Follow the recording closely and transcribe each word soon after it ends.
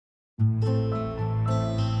Kevin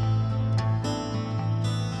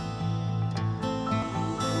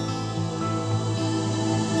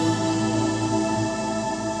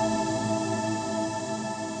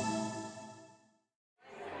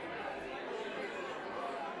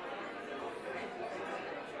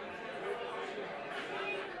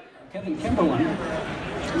Kimberlin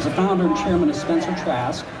is the founder and chairman of Spencer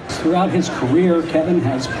Trask. Throughout his career, Kevin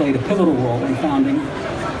has played a pivotal role in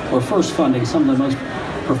first funding some of the most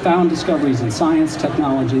profound discoveries in science,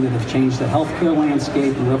 technology that have changed the healthcare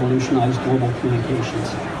landscape and revolutionized global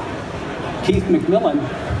communications. Keith McMillen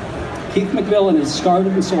has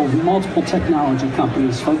started and sold multiple technology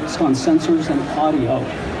companies focused on sensors and audio.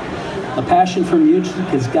 A passion for music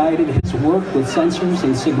has guided his work with sensors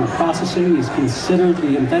and signal processing. He's considered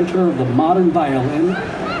the inventor of the modern violin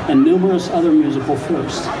and numerous other musical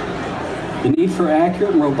firsts. The need for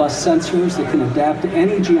accurate and robust sensors that can adapt to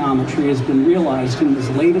any geometry has been realized in his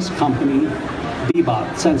latest company,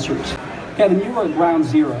 BeBop Sensors. Kevin, you were at ground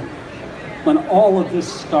zero when all of this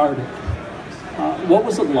started. What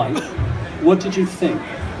was it like? What did you think?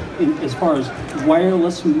 As far as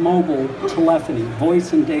wireless mobile telephony,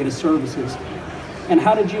 voice and data services, and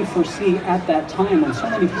how did you foresee at that time when so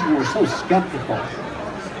many people were so skeptical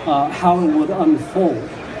how it would unfold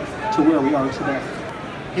to where we are today?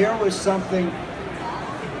 Here was something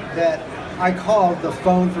that I called the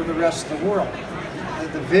phone for the rest of the world.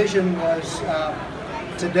 The vision was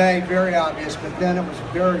today very obvious, but then it was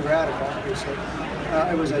very radical, obviously.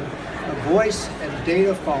 It was a voice and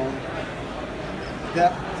data phone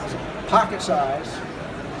that pocket size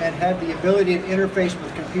and had the ability to interface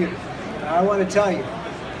with computers. And I want to tell you,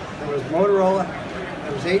 there was Motorola,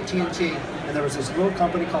 there was AT&T, and there was this little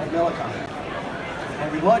company called Millicom.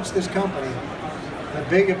 When we launched this company, the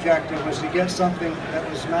big objective was to get something that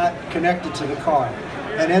was not connected to the car,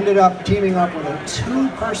 and ended up teaming up with a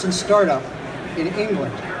two-person startup in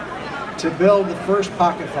England to build the first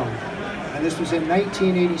pocket phone. And this was in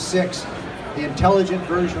 1986. The intelligent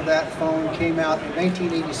version of that phone came out in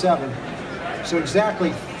 1987. So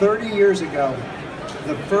exactly 30 years ago,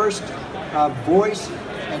 the first voice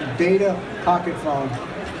and data pocket phone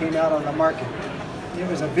came out on the market. It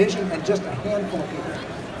was a vision and just a handful of people,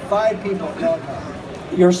 5 people at Millicom.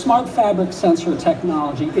 Your smart fabric sensor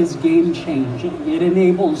technology is game-changing. It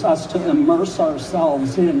enables us to immerse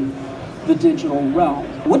ourselves in the digital realm.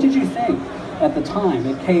 What did you think at the time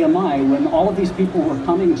at KMI when all of these people were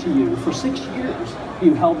coming to you? For 6 years,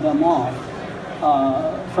 you held them off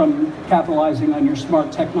from capitalizing on your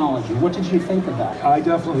smart technology. What did you think of that? I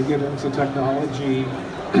definitely get into technology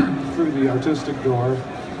through the artistic door.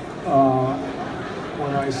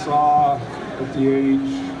 When I saw at the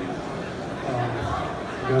age, I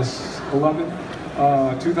guess 11,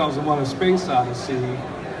 2001: A Space Odyssey,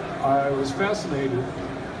 I was fascinated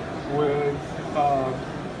with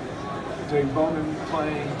Dave Bowman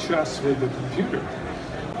playing chess with the computer.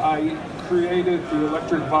 I created the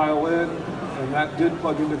electric violin, and that did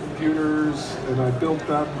plug into computers, and I built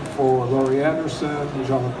them for Laurie Anderson,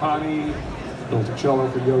 Jean Lapani, built a cello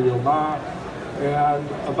for Yo-Yo Ma. And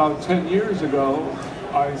about 10 years ago,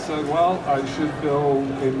 I said, well, I should build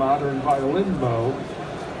a modern violin bow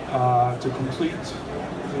to complete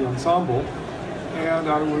the ensemble. And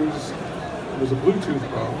it was a Bluetooth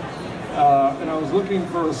bow. And I was looking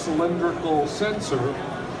for a cylindrical sensor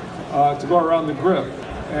to go around the grip.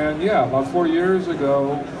 And yeah, about 4 years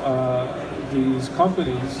ago, these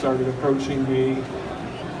companies started approaching me.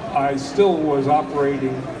 I still was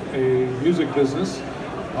operating a music business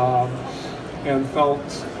and felt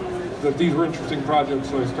that these were interesting projects,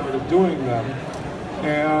 so I started doing them.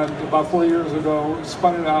 And about 4 years ago,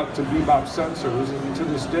 spun it out to BeBop Sensors, and to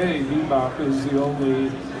this day, BeBop is the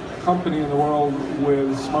only company in the world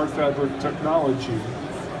with smart fabric technology.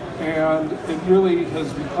 And it really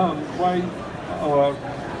has become quite a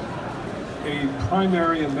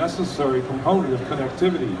primary and necessary component of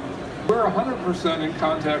connectivity. We're 100% in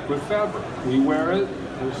contact with fabric. We wear it,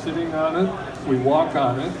 we're sitting on it, we walk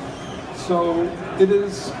on it. So it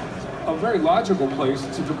is a very logical place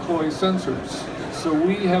to deploy sensors. So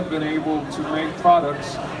we have been able to make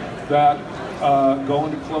products that go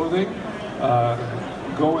into clothing,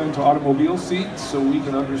 go into automobile seats, so we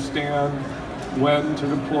can understand when to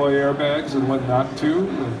deploy airbags and when not to,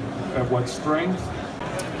 and at what strength.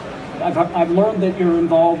 I've learned that you're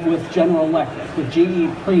involved with General Electric, with GE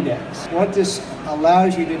Predix. What this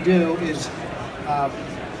allows you to do is,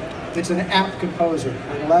 it's an app composer.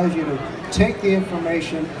 It allows you to take the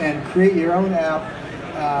information and create your own app,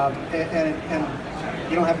 and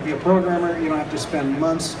you don't have to be a programmer, you don't have to spend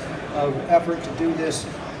months of effort to do this.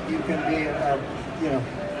 You can be a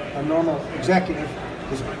normal executive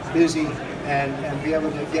is busy and be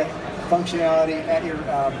able to get functionality at your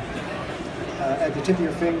at the tip of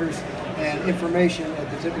your fingers and information at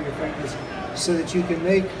the tip of your fingers, so that you can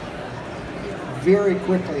make very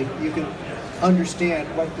quickly, you can understand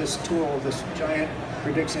what this tool, this giant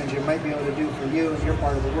predicts engine might be able to do for you in your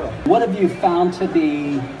part of the world. What have you found to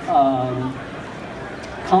be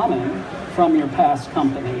common from your past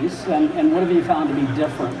companies, and what have you found to be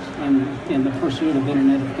different in the pursuit of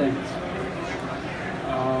Internet of Things?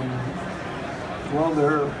 Well,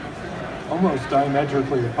 they're almost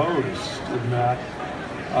diametrically opposed in that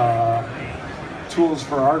tools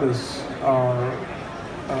for artists are,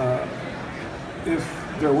 if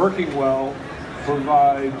they're working well,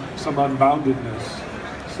 provide some unboundedness,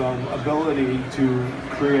 some ability to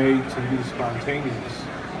create and be spontaneous.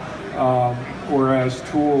 Whereas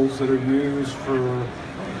tools that are used for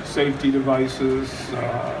safety devices,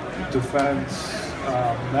 defense,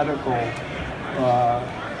 medical,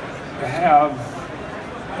 have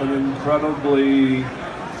an incredibly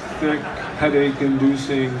thick,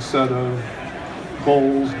 headache-inducing set of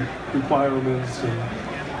goals, requirements,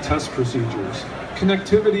 and test procedures.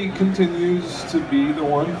 Connectivity continues to be the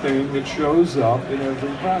one thing that shows up in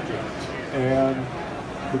every project. And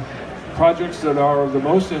the projects that are the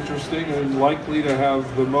most interesting and likely to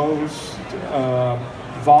have the most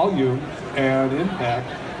volume and impact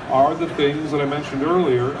are the things that I mentioned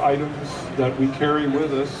earlier, items that we carry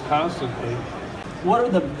with us constantly. What are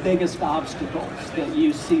the biggest obstacles that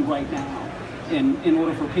you see right now in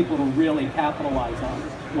order for people to really capitalize on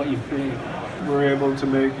what you've created? We're able to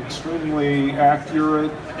make extremely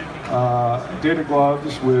accurate data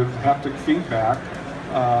gloves with haptic feedback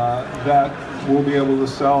that we'll be able to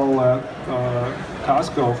sell at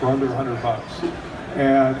Costco for under $100.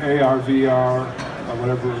 And AR, VR,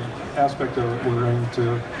 whatever aspect of it we're going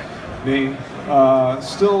to name,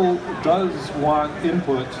 still does want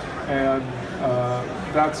input, and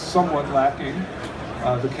that's somewhat lacking.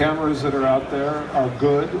 The cameras that are out there are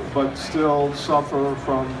good, but still suffer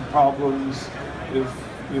from problems. If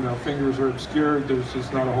fingers are obscured, there's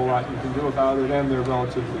just not a whole lot you can do about it, and they're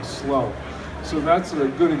relatively slow. So that's a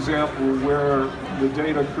good example where the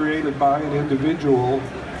data created by an individual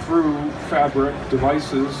through fabric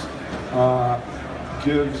devices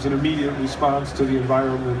gives an immediate response to the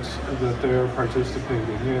environment that they're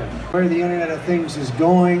participating in. Where the Internet of Things is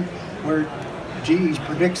going, where GE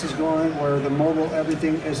predicts is going, where the mobile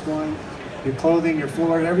everything is going, your clothing, your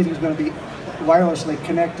floor, everything's going to be wirelessly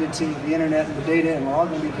connected to the internet and the data, and we're all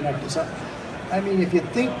going to be connected. So, I mean, if you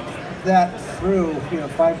think that through,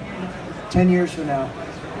 5, 10 years from now,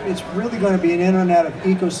 it's really going to be an internet of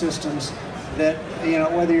ecosystems that,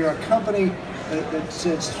 whether you're a company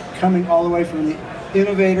that's coming all the way from the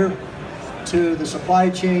innovator to the supply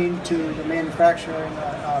chain to the manufacturing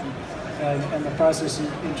and the process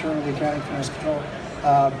internally accounting finance control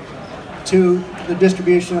to the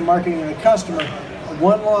distribution and marketing and the customer,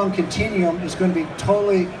 one long continuum is going to be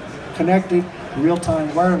totally connected, real-time,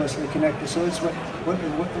 wirelessly connected. So it's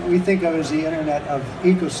what we think of as the internet of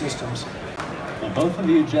ecosystems. Well, both of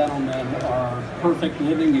you gentlemen are perfect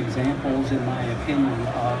living examples, in my opinion,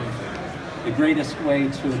 of the greatest way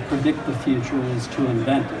to predict the future is to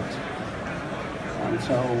invent it. And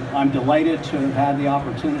so I'm delighted to have had the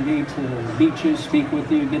opportunity to meet you, speak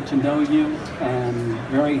with you, get to know you, and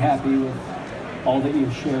very happy with all that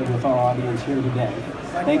you've shared with our audience here today.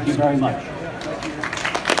 Thank you very much.